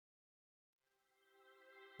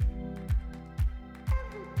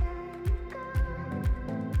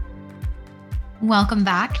Welcome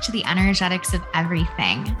back to the Energetics of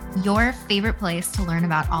Everything, your favorite place to learn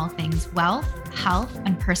about all things wealth, health,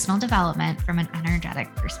 and personal development from an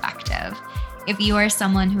energetic perspective. If you are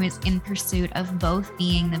someone who is in pursuit of both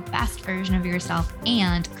being the best version of yourself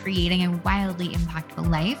and creating a wildly impactful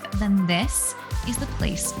life, then this is the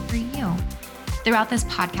place for you. Throughout this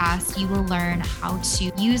podcast, you will learn how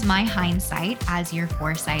to use my hindsight as your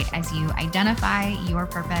foresight as you identify your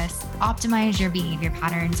purpose, optimize your behavior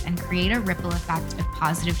patterns, and create a ripple effect of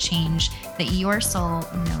positive change that your soul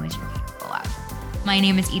knows you're capable of. My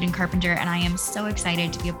name is Eden Carpenter, and I am so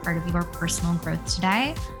excited to be a part of your personal growth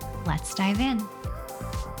today. Let's dive in.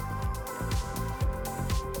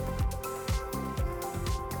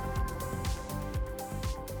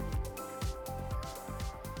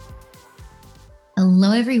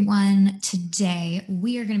 Hello, everyone. Today,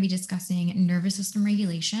 we are going to be discussing nervous system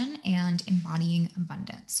regulation and embodying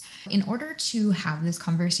abundance. In order to have this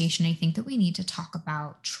conversation, I think that we need to talk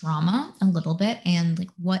about trauma a little bit and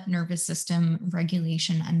what nervous system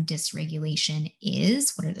regulation and dysregulation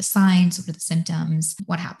is. What are the signs? What are the symptoms?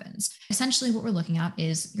 What happens? Essentially, what we're looking at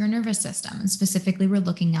is your nervous system. And specifically, we're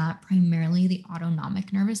looking at primarily the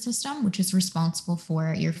autonomic nervous system, which is responsible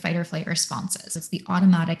for your fight or flight responses. It's the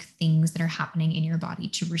automatic things that are happening in your body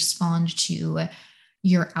to respond to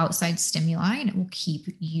your outside stimuli, and it will keep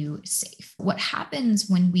you safe. What happens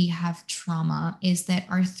when we have trauma is that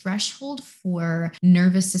our threshold for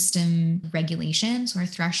nervous system regulation, so our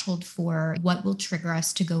threshold for what will trigger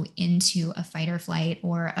us to go into a fight or flight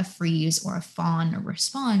or a freeze or a fawn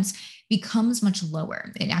response, becomes much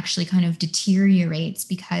lower. It actually kind of deteriorates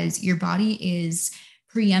because your body is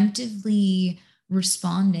preemptively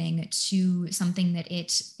responding to something that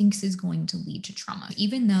it thinks is going to lead to trauma.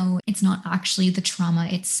 Even though it's not actually the trauma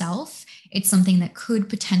itself, it's something that could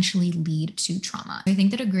potentially lead to trauma. I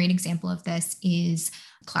think that a great example of this is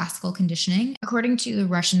classical conditioning. According to the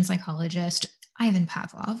Russian psychologist Ivan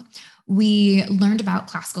Pavlov, we learned about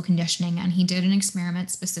classical conditioning, and he did an experiment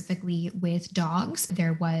specifically with dogs.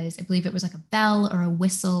 There was, I believe it was like a bell or a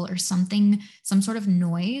whistle or something, some sort of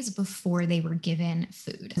noise before they were given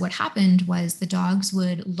food. What happened was the dogs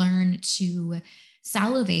would learn to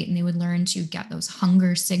salivate and they would learn to get those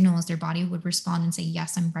hunger signals. Their body would respond and say,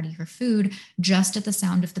 yes, I'm ready for food, just at the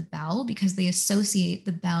sound of the bell, because they associate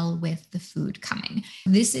the bell with the food coming.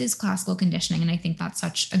 This is classical conditioning. And I think that's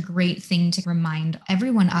such a great thing to remind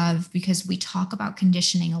everyone of, because we talk about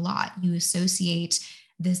conditioning a lot. You associate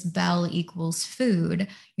this bell equals food.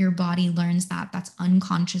 Your body learns that. That's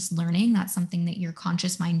unconscious learning. That's something that your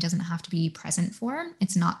conscious mind doesn't have to be present for.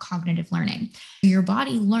 It's not cognitive learning. Your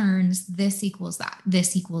body learns this equals that,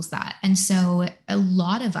 this equals that. And so a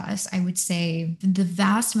lot of us, I would say the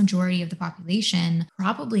vast majority of the population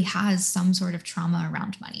probably has some sort of trauma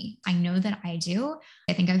around money. I know that I do.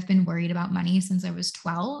 I think I've been worried about money since I was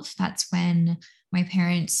 12. That's when my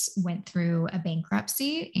parents went through a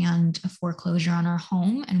bankruptcy and a foreclosure on our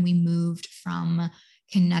home, and we moved from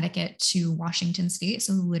Connecticut to Washington State.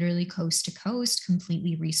 So literally coast to coast,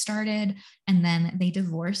 completely restarted. And then they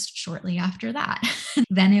divorced shortly after that.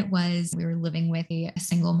 Then we were living with a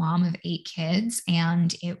single mom of 8 kids,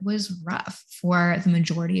 and it was rough for the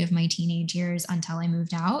majority of my teenage years until I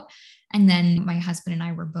moved out. And then my husband and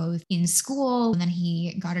I were both in school, and then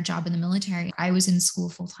he got a job in the military. I was in school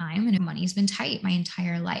full time, and money's been tight my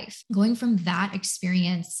entire life. Going from that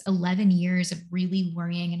experience, 11 years of really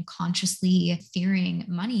worrying and consciously fearing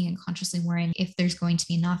money and consciously worrying if there's going to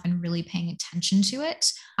be enough and really paying attention to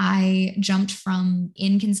it, I jumped from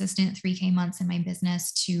inconsistent 3K months in my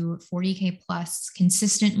business to 40K plus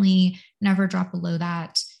consistently, never drop below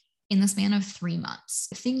that in the span of 3 months.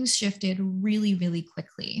 Things shifted really, really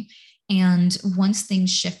quickly. And once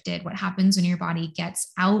things shifted, what happens when your body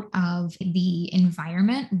gets out of the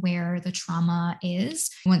environment where the trauma is,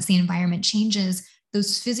 once the environment changes,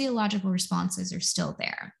 those physiological responses are still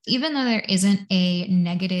there. Even though there isn't a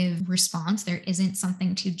negative response, there isn't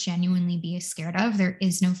something to genuinely be scared of, there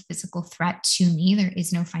is no physical threat to me, there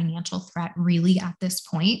is no financial threat really at this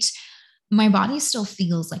point, my body still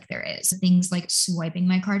feels like there is. Things like swiping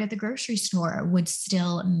my card at the grocery store would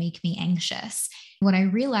still make me anxious. What I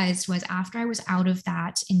realized was after I was out of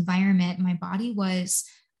that environment, my body was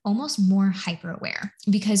almost more hyper aware,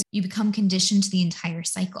 because you become conditioned to the entire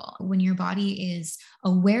cycle. When your body is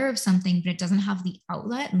aware of something, but it doesn't have the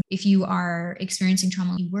outlet. If you are experiencing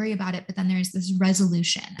trauma, you worry about it, but then there's this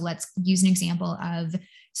resolution. Let's use an example of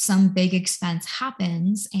some big expense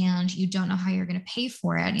happens and you don't know how you're going to pay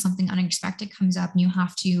for it. Something unexpected comes up and you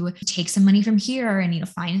have to take some money from here and,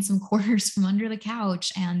 find some quarters from under the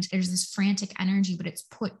couch. And there's this frantic energy, but it's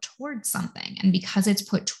put towards something. And because it's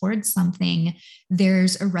put towards something,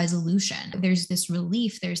 there's a resolution. There's this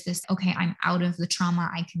relief. There's this, okay, I'm out of the trauma.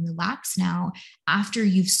 I can relax now after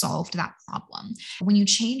you've solved that problem. When you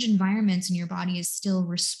change environments and your body is still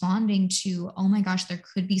responding to, oh my gosh, there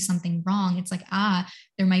could be something wrong. It's like,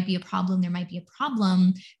 there might be a problem. There might be a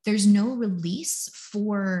problem. There's no release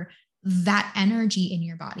for that energy in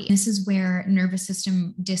your body. This is where nervous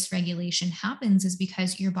system dysregulation happens, is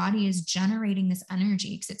because your body is generating this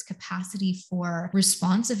energy because its capacity for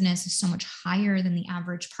responsiveness is so much higher than the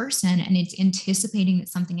average person. And it's anticipating that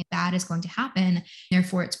something bad is going to happen.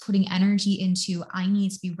 Therefore, it's putting energy into, I need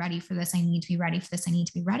to be ready for this. I need to be ready for this. I need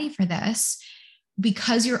to be ready for this.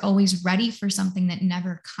 Because you're always ready for something that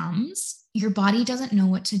never comes, your body doesn't know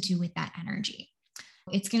what to do with that energy.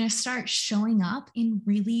 It's going to start showing up in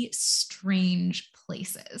really strange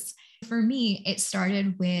places. For me, it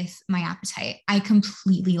started with my appetite. I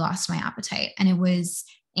completely lost my appetite, and it was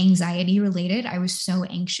anxiety related. I was so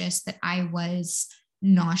anxious that I was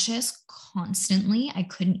nauseous constantly. I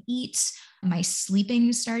couldn't eat. My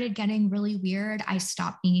sleeping started getting really weird. I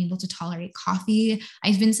stopped being able to tolerate coffee.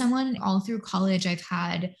 I've been someone all through college, I've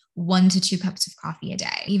had 1 to 2 cups of coffee a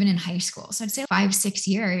day, even in high school. So I'd say 5-6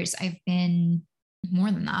 years, I've been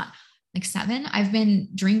more than that, like 7. I've been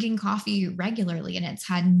drinking coffee regularly and it's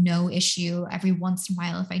had no issue. Every once in a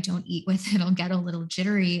while, if I don't eat with it, I'll get a little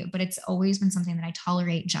jittery, but it's always been something that I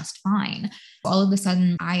tolerate just fine. All of a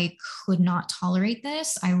sudden, I could not tolerate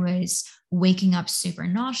this. I was waking up super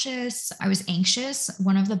nauseous. I was anxious.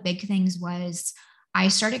 One of the big things was I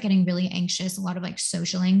started getting really anxious, a lot of like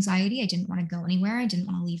social anxiety. I didn't want to go anywhere. I didn't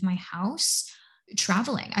want to leave my house.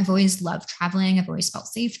 Traveling. I've always loved traveling. I've always felt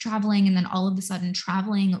safe traveling. And then all of a sudden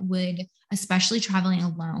traveling would, especially traveling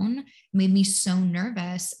alone, made me so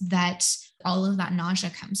nervous that all of that nausea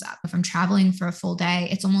comes up. If I'm traveling for a full day,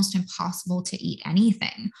 it's almost impossible to eat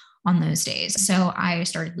anything on those days. So I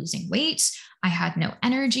started losing weight. I had no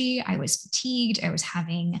energy. I was fatigued. I was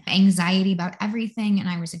having anxiety about everything, and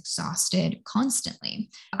I was exhausted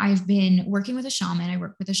constantly. I've been working with a shaman. I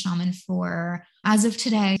work with a shaman for, as of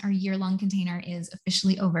today, our year-long container is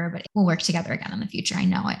officially over, but we'll work together again in the future. I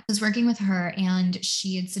know it. I was working with her, and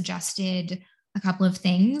she had suggested a couple of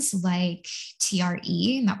things like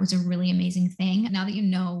TRE. That was a really amazing thing. Now that you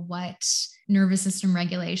know what nervous system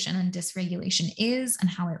regulation and dysregulation is and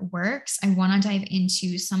how it works, I want to dive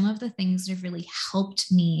into some of the things that have really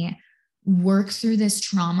helped me work through this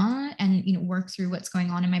trauma and, work through what's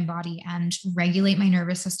going on in my body and regulate my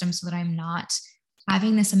nervous system so that I'm not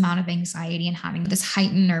having this amount of anxiety and having this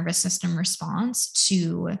heightened nervous system response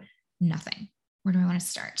to nothing. Where do I want to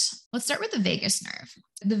start? Let's start with the vagus nerve.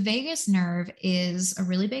 The vagus nerve is a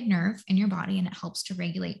really big nerve in your body, and it helps to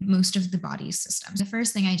regulate most of the body's systems. The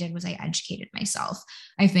first thing I did was I educated myself.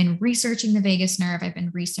 I've been researching the vagus nerve. I've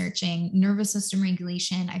been researching nervous system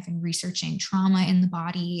regulation. I've been researching trauma in the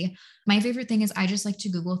body. My favorite thing is I just like to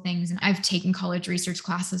Google things, and I've taken college research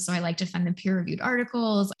classes, so I like to find the peer-reviewed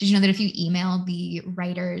articles. Did you know that if you email the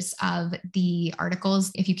writers of the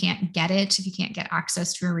articles, if you can't get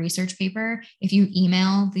access to a research paper, if you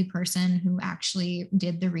email the person who actually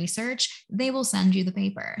did the research, they will send you the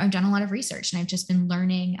paper. I've done a lot of research, and I've just been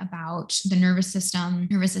learning about the nervous system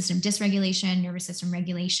dysregulation, nervous system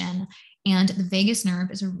regulation. And the vagus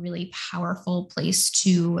nerve is a really powerful place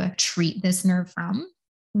to treat this nerve from.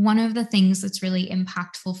 One of the things that's really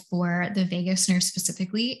impactful for the vagus nerve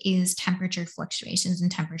specifically is temperature fluctuations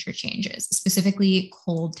and temperature changes, specifically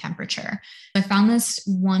cold temperature. I found this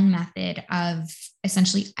one method of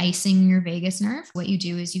essentially icing your vagus nerve. What you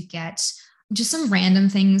do is you get just some random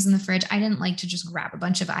things in the fridge. I didn't like to just grab a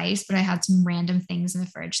bunch of ice, but I had some random things in the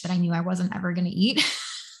fridge that I knew I wasn't ever going to eat.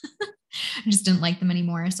 I just didn't like them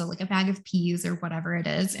anymore. So like a bag of peas or whatever it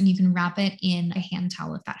is, and you can wrap it in a hand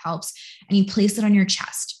towel if that helps. And you place it on your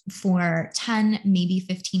chest for 10, maybe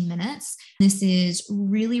 15 minutes. This is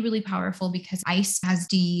really, really powerful because ice has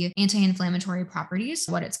the anti-inflammatory properties.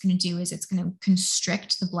 What it's going to do is it's going to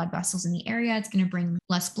constrict the blood vessels in the area. It's going to bring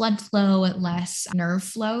less blood flow, less nerve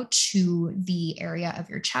flow to the area of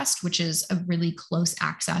your chest, which is a really close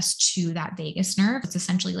access to that vagus nerve. It's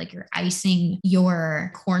essentially like you're icing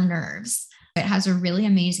your core nerves. It has a really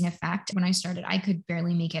amazing effect. When I started, I could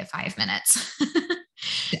barely make it 5 minutes.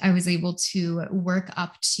 I was able to work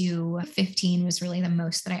up to 15 was really the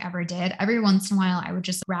most that I ever did. Every once in a while, I would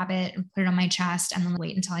just grab it and put it on my chest and then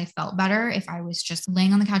wait until I felt better. If I was just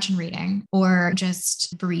laying on the couch and reading or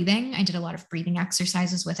just breathing, I did a lot of breathing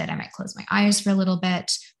exercises with it. I might close my eyes for a little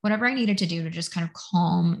bit, whatever I needed to do to just kind of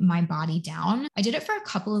calm my body down. I did it for a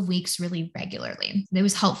couple of weeks really regularly. It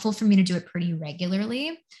was helpful for me to do it pretty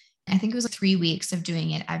regularly. I think it was like 3 weeks of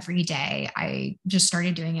doing it every day. I just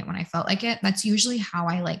started doing it when I felt like it. That's usually how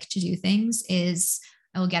I like to do things is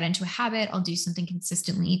I will get into a habit. I'll do something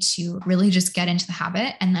consistently to really just get into the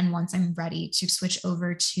habit. And then once I'm ready to switch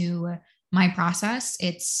over to my process,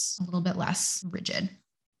 it's a little bit less rigid.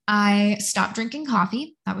 I stopped drinking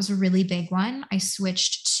coffee. That was a really big one. I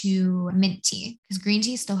switched to mint tea because green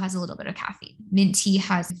tea still has a little bit of caffeine. Mint tea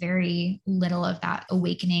has very little of that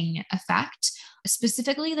awakening effect.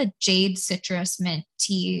 Specifically, the jade citrus mint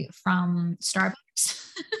tea from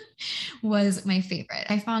Starbucks was my favorite.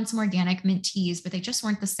 I found some organic mint teas, but they just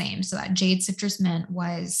weren't the same. So that jade citrus mint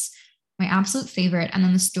was my absolute favorite. And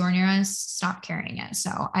then the store near us stopped carrying it.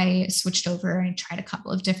 So I switched over and tried a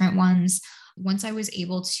couple of different ones. Once I was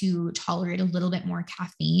able to tolerate a little bit more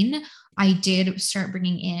caffeine, I did start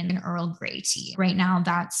bringing in an Earl Grey tea. Right now,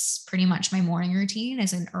 that's pretty much my morning routine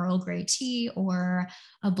is an Earl Grey tea or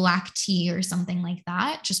a black tea or something like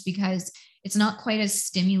that, just because it's not quite as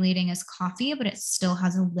stimulating as coffee, but it still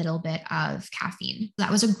has a little bit of caffeine.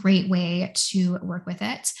 That was a great way to work with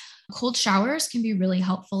it. Cold showers can be really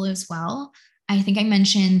helpful as well. I think I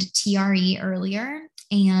mentioned TRE earlier,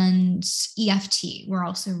 and EFT were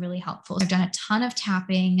also really helpful. I've done a ton of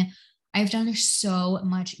tapping. I've done so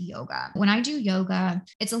much yoga. When I do yoga,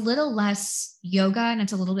 it's a little less yoga and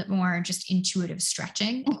it's a little bit more just intuitive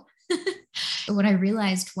stretching. What I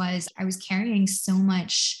realized was I was carrying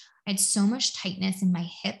I had so much tightness in my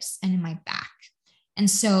hips and in my back. And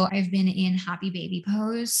so I've been in happy baby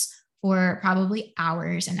pose for probably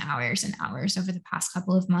hours and hours and hours over the past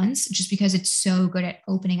couple of months, just because it's so good at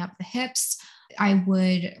opening up the hips. I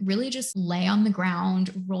would really just lay on the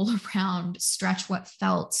ground, roll around, stretch what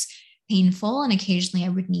felt painful. And occasionally I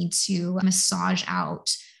would need to massage out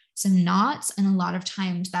some knots. And a lot of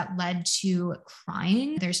times that led to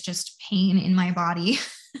crying. There's just pain in my body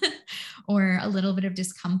or a little bit of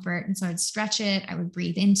discomfort. And so I'd stretch it, I would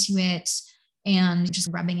breathe into it and just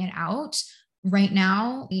rubbing it out. Right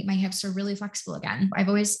now, my hips are really flexible again. I've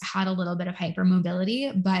always had a little bit of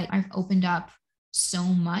hypermobility, but I've opened up so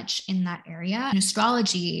much in that area. In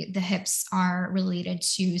astrology, the hips are related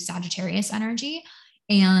to Sagittarius energy.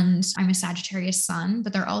 And I'm a Sagittarius sun,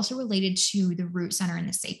 but they're also related to the root center and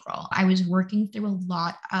the sacral. I was working through a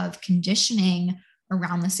lot of conditioning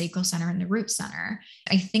around the sacral center and the root center.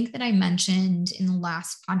 I think that I mentioned in the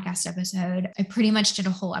last podcast episode, I pretty much did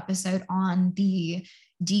a whole episode on the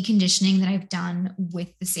deconditioning that I've done with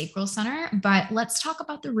the sacral center, but let's talk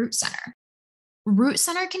about the root center. Root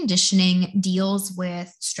center conditioning deals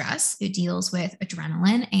with stress, it deals with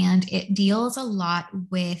adrenaline, and it deals a lot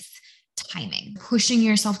with timing, pushing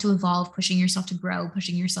yourself to evolve, pushing yourself to grow,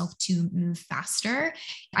 pushing yourself to move faster.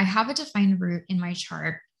 I have a defined root in my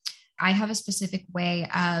chart. I have a specific way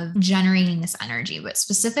of generating this energy, but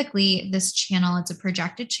specifically this channel, it's a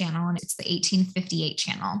projected channel and it's the 1858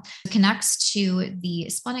 channel. It connects to the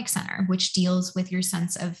splenic center, which deals with your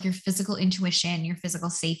sense of your physical intuition, your physical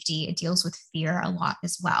safety. It deals with fear a lot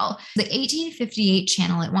as well. The 1858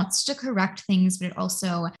 channel, it wants to correct things, but it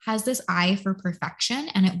also has this eye for perfection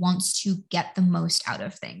and it wants to get the most out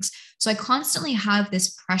of things. So I constantly have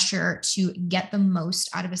this pressure to get the most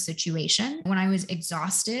out of a situation. When I was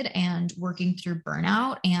exhausted and working through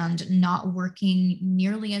burnout and not working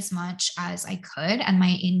nearly as much as I could, and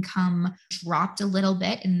my income dropped a little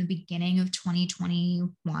bit in the beginning of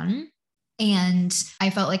 2021. And I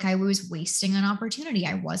felt like I was wasting an opportunity.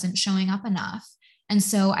 I wasn't showing up enough. And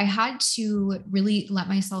so I had to really let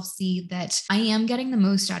myself see that I am getting the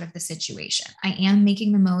most out of the situation. I am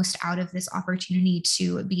making the most out of this opportunity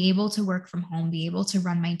to be able to work from home, be able to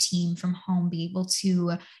run my team from home, be able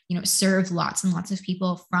to, serve lots and lots of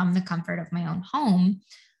people from the comfort of my own home.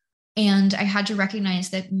 And I had to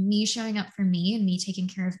recognize that me showing up for me and me taking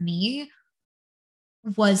care of me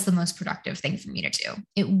was the most productive thing for me to do.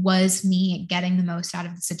 It was me getting the most out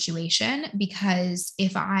of the situation, because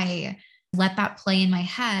if I let that play in my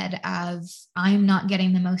head of I'm not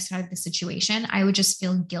getting the most out of the situation, I would just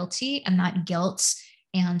feel guilty, and that guilt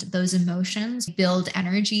and those emotions build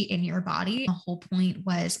energy in your body. The whole point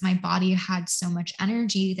was my body had so much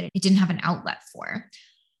energy that it didn't have an outlet for.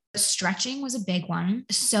 Stretching was a big one.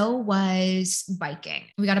 So was biking.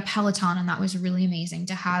 We got a Peloton, and that was really amazing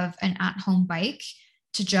to have an at-home bike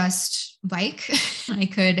to just bike. I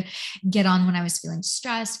could get on when I was feeling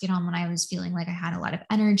stressed, get on when I was feeling like I had a lot of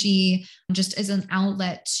energy, just as an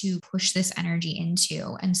outlet to push this energy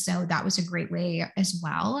into. And so that was a great way as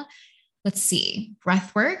well. Let's see,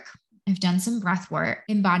 breath work. I've done some breath work,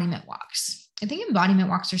 embodiment walks. I think embodiment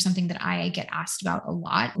walks are something that I get asked about a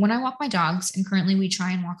lot when I walk my dogs. And currently we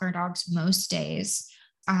try and walk our dogs most days.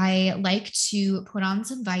 I like to put on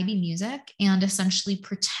some vibey music and essentially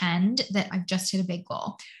pretend that I've just hit a big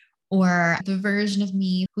goal, or the version of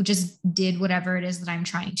me who just did whatever it is that I'm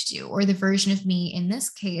trying to do, or the version of me in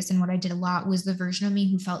this case. And what I did a lot was the version of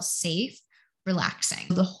me who felt safe, relaxing.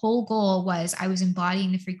 The whole goal was I was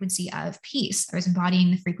embodying the frequency of peace. I was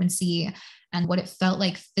embodying the frequency and what it felt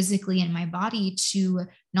like physically in my body to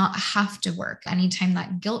not have to work. Anytime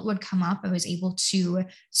that guilt would come up, I was able to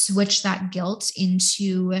switch that guilt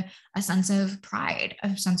into a sense of pride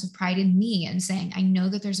in me, and saying, I know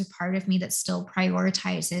that there's a part of me that still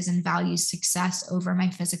prioritizes and values success over my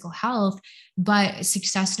physical health, but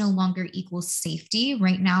success no longer equals safety.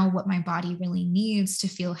 Right now, what my body really needs to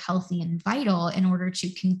feel healthy and vital in order to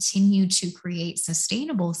continue to create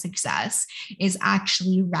sustainable success is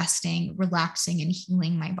actually resting, relaxing, and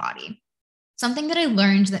healing my body. Something that I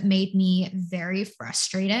learned that made me very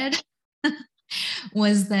frustrated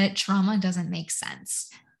was that trauma doesn't make sense.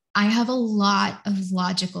 I have a lot of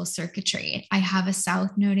logical circuitry. I have a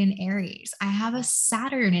South Node in Aries. I have a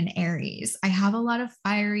Saturn in Aries. I have a lot of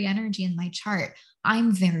fiery energy in my chart.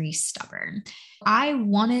 I'm very stubborn. I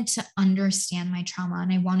wanted to understand my trauma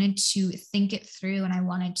and I wanted to think it through and I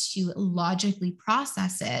wanted to logically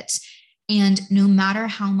process it. And no matter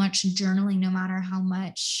how much journaling, no matter how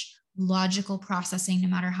much logical processing, no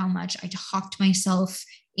matter how much I talked myself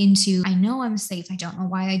into, I know I'm safe. I don't know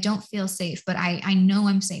why I don't feel safe, but I know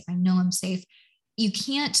I'm safe. I know I'm safe. You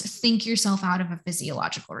can't think yourself out of a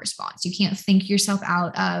physiological response. You can't think yourself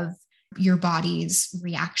out of your body's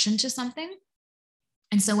reaction to something.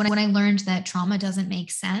 And so when I learned that trauma doesn't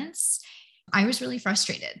make sense, I was really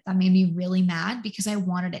frustrated. That made me really mad because I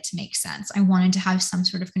wanted it to make sense. I wanted to have some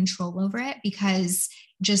sort of control over it, because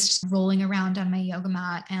just rolling around on my yoga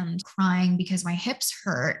mat and crying because my hips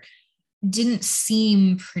hurt didn't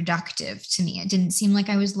seem productive to me. It didn't seem like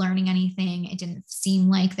I was learning anything. It didn't seem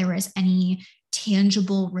like there was any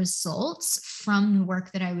tangible results from the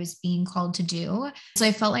work that I was being called to do. So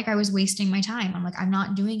I felt like I was wasting my time. I'm like, I'm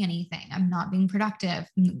not doing anything. I'm not being productive.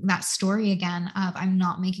 That story again of I'm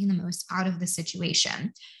not making the most out of the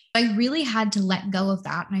situation. I really had to let go of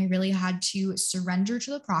that. And I really had to surrender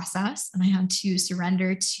to the process, and I had to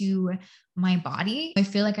surrender to my body. I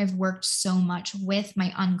feel like I've worked so much with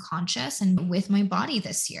my unconscious and with my body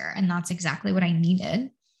this year, and that's exactly what I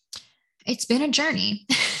needed. It's been a journey.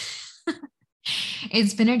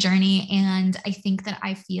 It's been a journey. And I think that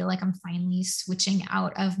I feel like I'm finally switching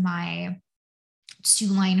out of my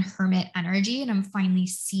two-line hermit energy, and I'm finally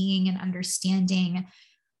seeing and understanding.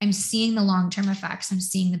 I'm seeing the long-term effects. I'm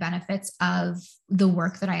seeing the benefits of the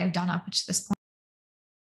work that I have done up to this point.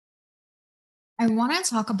 I want to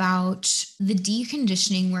talk about the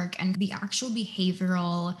deconditioning work and the actual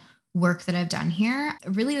behavioral work that I've done here.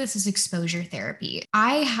 Really, this is exposure therapy.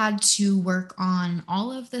 I had to work on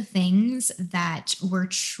all of the things that were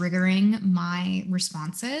triggering my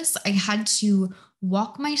responses. I had to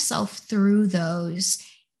walk myself through those,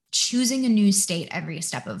 choosing a new state every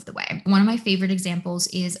step of the way. One of my favorite examples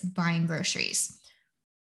is buying groceries.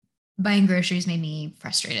 Buying groceries made me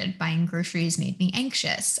frustrated. Buying groceries made me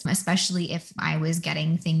anxious, especially if I was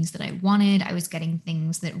getting things that I wanted. I was getting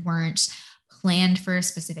things that weren't planned for a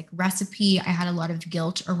specific recipe. I had a lot of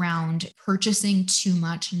guilt around purchasing too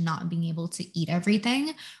much and not being able to eat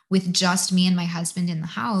everything. With just me and my husband in the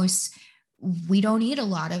house, we don't eat a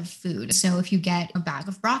lot of food. So if you get a bag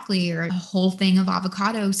of broccoli or a whole thing of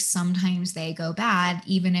avocados, sometimes they go bad,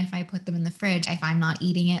 even if I put them in the fridge. If I'm not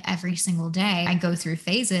eating it every single day, I go through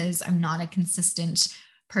phases. I'm not a consistent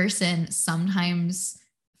person. Sometimes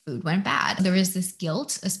food went bad. There was this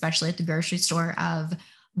guilt, especially at the grocery store, of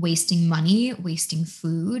wasting money, wasting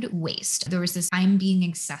food, waste. There was this, I'm being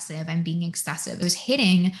excessive. It was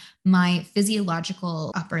hitting my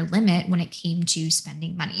physiological upper limit when it came to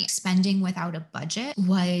spending money. Spending without a budget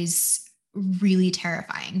was really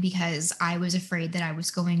terrifying because I was afraid that I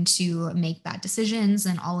was going to make bad decisions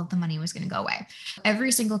and all of the money was going to go away.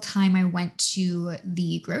 Every single time I went to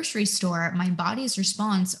the grocery store, my body's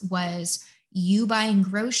response was, you buying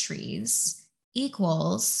groceries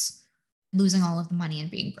equals losing all of the money and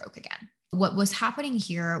being broke again. What was happening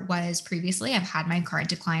here was previously I've had my card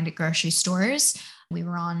declined at grocery stores. We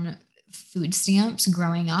were on food stamps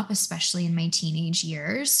growing up, especially in my teenage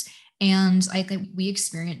years. And we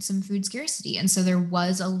experienced some food scarcity. And so there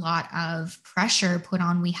was a lot of pressure put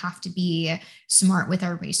on. We have to be smart with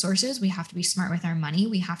our resources. We have to be smart with our money.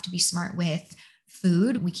 We have to be smart with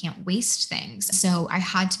food. We can't waste things. So I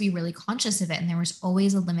had to be really conscious of it. And there was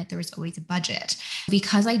always a limit. There was always a budget.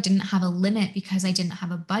 Because I didn't have a limit, because I didn't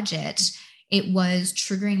have a budget, it was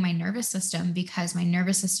triggering my nervous system, because my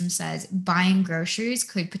nervous system says buying groceries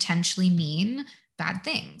could potentially mean bad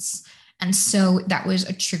things. And so that was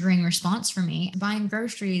a triggering response for me. Buying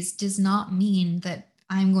groceries does not mean that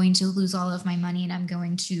I'm going to lose all of my money and I'm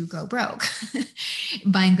going to go broke.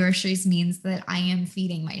 Buying groceries means that I am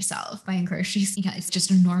feeding myself. Buying groceries, it's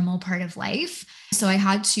just a normal part of life. So I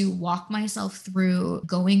had to walk myself through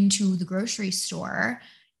going to the grocery store.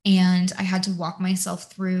 And I had to walk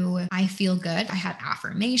myself through, I feel good. I had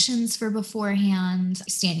affirmations for beforehand,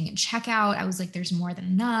 standing in checkout. I was like, there's more than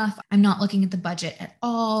enough. I'm not looking at the budget at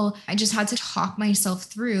all. I just had to talk myself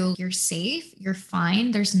through, you're safe, you're fine.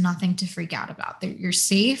 There's nothing to freak out about. You're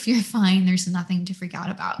safe, you're fine. There's nothing to freak out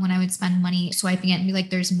about. When I would spend money swiping it and be like,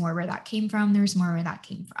 there's more where that came from. There's more where that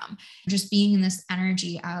came from. Just being in this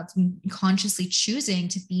energy of consciously choosing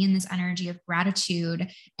to be in this energy of gratitude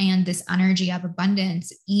and this energy of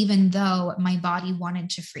abundance, even though my body wanted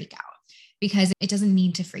to freak out, because it doesn't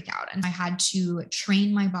need to freak out. And I had to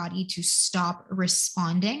train my body to stop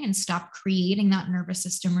responding and stop creating that nervous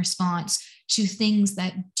system response to things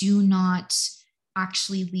that do not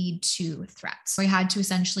actually lead to threats. So I had to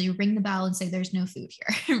essentially ring the bell and say, there's no food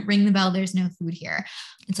here. Ring the bell, there's no food here.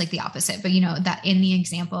 It's like the opposite. But that in the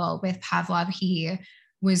example with Pavlov, he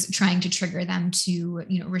was trying to trigger them to,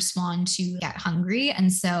 respond to get hungry.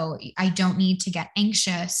 And so I don't need to get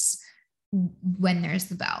anxious when there's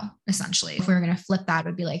the bell, essentially. If we were going to flip that, it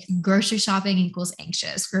would be like grocery shopping equals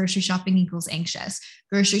anxious. Grocery shopping equals anxious.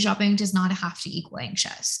 Grocery shopping does not have to equal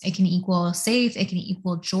anxious. It can equal safe. It can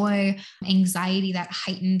equal joy. Anxiety, that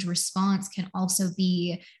heightened response, can also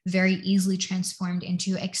be very easily transformed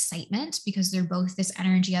into excitement, because they're both this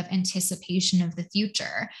energy of anticipation of the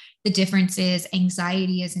future. The difference is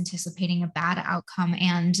anxiety is anticipating a bad outcome,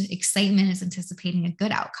 and excitement is anticipating a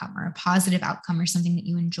good outcome or a positive outcome or something that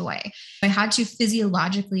you enjoy. I had to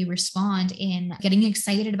physiologically respond in getting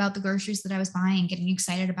excited about the groceries that I was buying, getting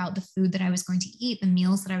excited about the food that I was going to eat, the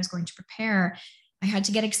meals that I was going to prepare. I had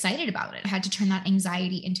to get excited about it. I had to turn that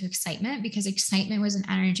anxiety into excitement, because excitement was an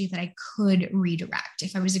energy that I could redirect.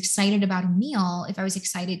 If I was excited about a meal, if I was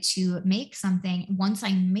excited to make something, once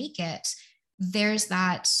I make it, there's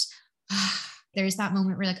that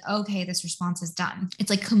moment where like, okay, this response is done. It's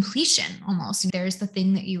like completion almost. There's the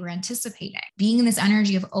thing that you were anticipating. Being in this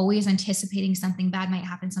energy of always anticipating something bad might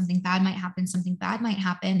happen, something bad might happen, something bad might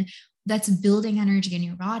happen. That's building energy in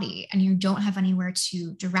your body, and you don't have anywhere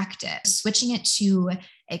to direct it. Switching it to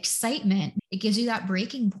excitement, it gives you that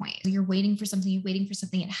breaking point. You're waiting for something,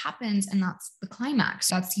 it happens, and that's the climax.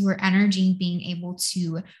 That's your energy being able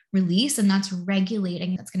to release, and that's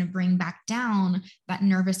regulating. That's going to bring back down that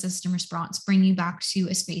nervous system response, bring you back to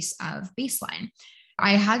a space of baseline.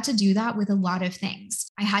 I had to do that with a lot of things.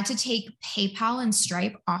 I had to take PayPal and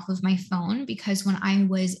Stripe off of my phone, because when I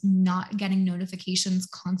was not getting notifications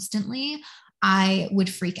constantly, I would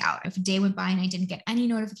freak out. If a day went by and I didn't get any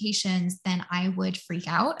notifications, then I would freak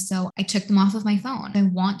out. So I took them off of my phone. I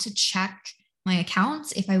want to check my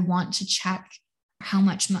accounts. If I want to check how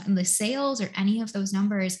much the sales or any of those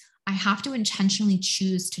numbers, I have to intentionally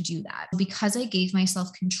choose to do that. Because I gave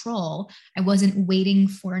myself control, I wasn't waiting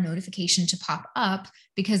for a notification to pop up,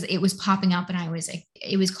 because it was popping up and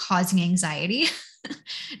it was causing anxiety.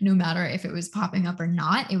 No matter if it was popping up or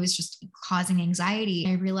not, it was just causing anxiety.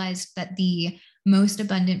 I realized that the most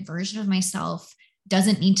abundant version of myself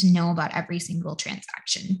doesn't need to know about every single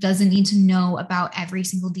transaction, doesn't need to know about every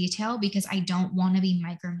single detail, because I don't want to be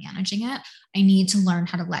micromanaging it. I need to learn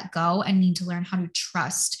how to let go. I need to learn how to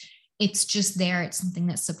trust. It's just there. It's something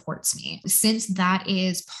that supports me. Since that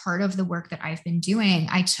is part of the work that I've been doing,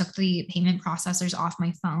 I took the payment processors off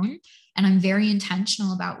my phone, and I'm very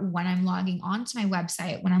intentional about when I'm logging onto my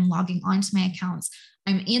website, when I'm logging onto my accounts,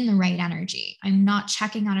 I'm in the right energy. I'm not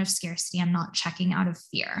checking out of scarcity. I'm not checking out of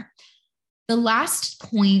fear. The last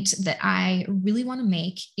point that I really want to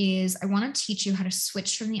make is I want to teach you how to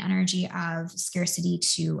switch from the energy of scarcity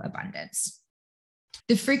to abundance.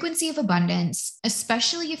 The frequency of abundance,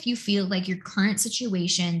 especially if you feel like your current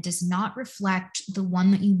situation does not reflect the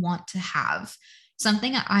one that you want to have,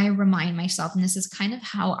 something that I remind myself, and this is kind of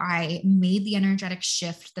how I made the energetic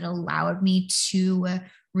shift that allowed me to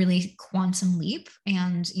really quantum leap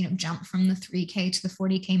and, jump from the 3K to the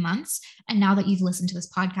 40K months. And now that you've listened to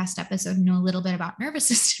this podcast episode and know a little bit about nervous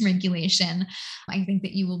system regulation, I think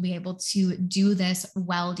that you will be able to do this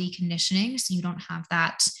while deconditioning. So you don't have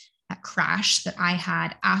that crash that I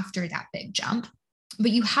had after that big jump.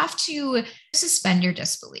 But you have to suspend your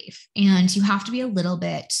disbelief and you have to be a little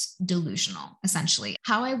bit delusional, essentially.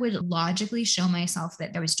 How I would logically show myself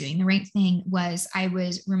that I was doing the right thing was I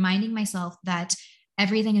was reminding myself that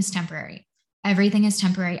everything is temporary. Everything is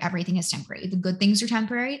temporary. Everything is temporary. The good things are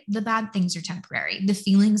temporary. The bad things are temporary. The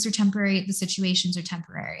feelings are temporary. The situations are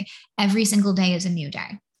temporary. Every single day is a new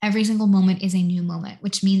day. Every single moment is a new moment,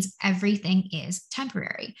 which means everything is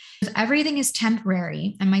temporary. If everything is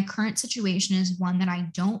temporary and my current situation is one that I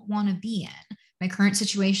don't want to be in, my current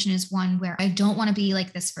situation is one where I don't want to be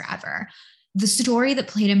like this forever. The story that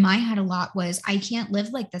played in my head a lot was, I can't live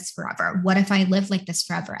like this forever. What if I live like this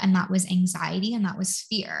forever? And that was anxiety and that was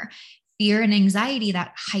fear. Fear and anxiety,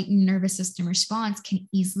 that heightened nervous system response, can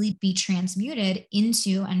easily be transmuted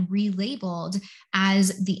into and relabeled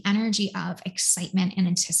as the energy of excitement and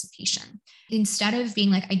anticipation. Instead of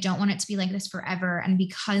being like, I don't want it to be like this forever, and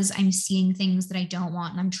because I'm seeing things that I don't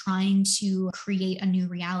want, and I'm trying to create a new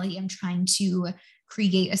reality, I'm trying to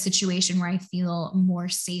create a situation where I feel more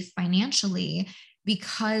safe financially.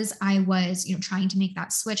 Because I was, trying to make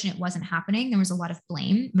that switch and it wasn't happening, there was a lot of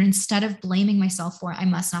blame. But instead of blaming myself for I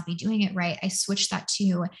must not be doing it right, I switched that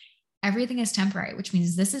to everything is temporary, which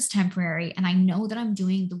means this is temporary. And I know that I'm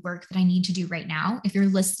doing the work that I need to do right now. If you're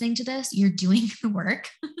listening to this, you're doing the work.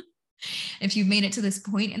 If you've made it to this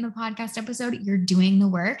point in the podcast episode, you're doing the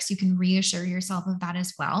work. So you can reassure yourself of that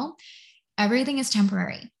as well. Everything is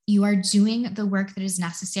temporary. You are doing the work that is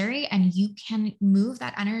necessary, and you can move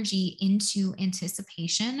that energy into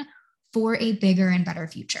anticipation for a bigger and better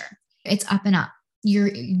future. It's up and up. You're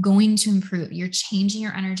going to improve. You're changing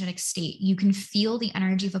your energetic state. You can feel the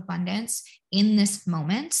energy of abundance in this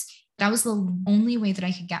moment. That was the only way that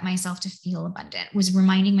I could get myself to feel abundant, was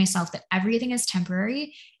reminding myself that everything is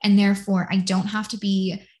temporary. And therefore, I don't have to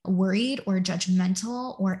be worried or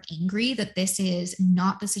judgmental or angry that this is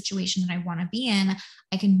not the situation that I want to be in.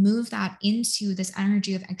 I can move that into this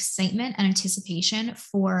energy of excitement and anticipation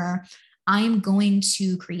for, I'm going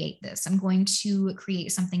to create this. I'm going to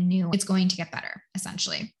create something new. It's going to get better,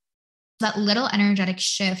 essentially. That little energetic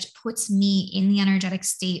shift puts me in the energetic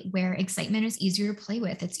state where excitement is easier to play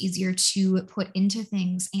with. It's easier to put into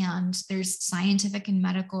things. And there's scientific and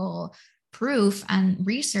medical proof and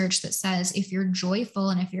research that says if you're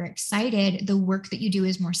joyful and if you're excited, the work that you do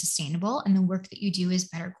is more sustainable and the work that you do is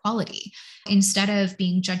better quality. Instead of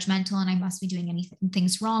being judgmental and I must be doing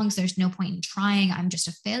things wrong, so there's no point in trying, I'm just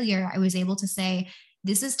a failure, I was able to say,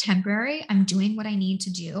 this is temporary. I'm doing what I need to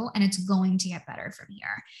do, and it's going to get better from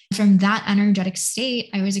here. From that energetic state,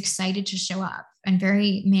 I was excited to show up, and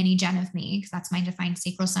very Manny Jen of me, because that's my defined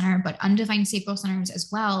sacral center, but undefined sacral centers as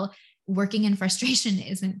well. Working in frustration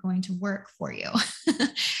isn't going to work for you.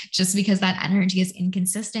 Just because that energy is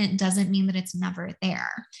inconsistent doesn't mean that it's never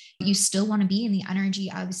there. You still want to be in the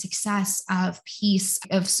energy of success, of peace,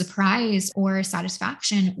 of surprise, or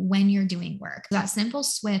satisfaction when you're doing work. That simple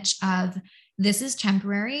switch of, this is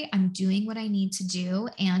temporary, I'm doing what I need to do,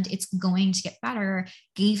 and it's going to get better,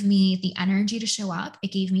 gave me the energy to show up.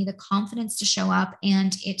 It gave me the confidence to show up,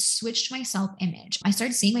 and it switched my self-image. I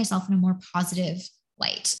started seeing myself in a more positive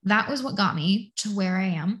light. That was what got me to where I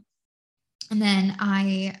am. And then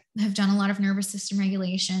I have done a lot of nervous system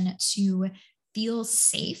regulation to feel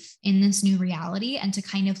safe in this new reality and to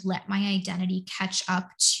kind of let my identity catch up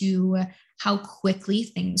to how quickly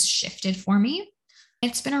things shifted for me.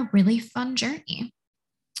 It's been a really fun journey.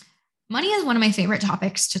 Money is one of my favorite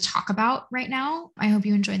topics to talk about right now. I hope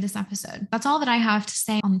you enjoyed this episode. That's all that I have to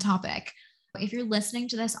say on the topic. If you're listening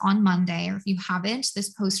to this on Monday, or if you haven't, this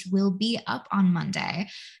post will be up on Monday,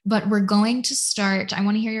 but we're going to start. I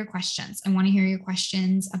want to hear your questions. I want to hear your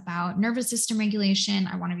questions about nervous system regulation.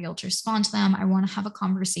 I want to be able to respond to them. I want to have a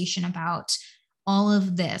conversation about all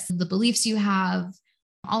of this, the beliefs you have,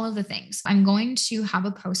 all of the things. I'm going to have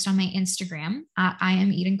a post on my Instagram at I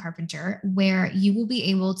am Eden Carpenter, where you will be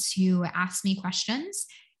able to ask me questions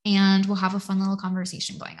and we'll have a fun little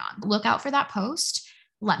conversation going on. Look out for that post.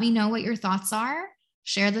 Let me know what your thoughts are.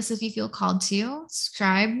 Share this if you feel called to.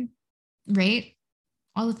 Subscribe, rate,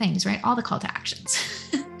 all the things, right? All the call to actions.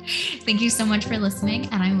 Thank you so much for listening,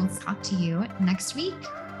 and I will talk to you next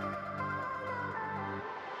week.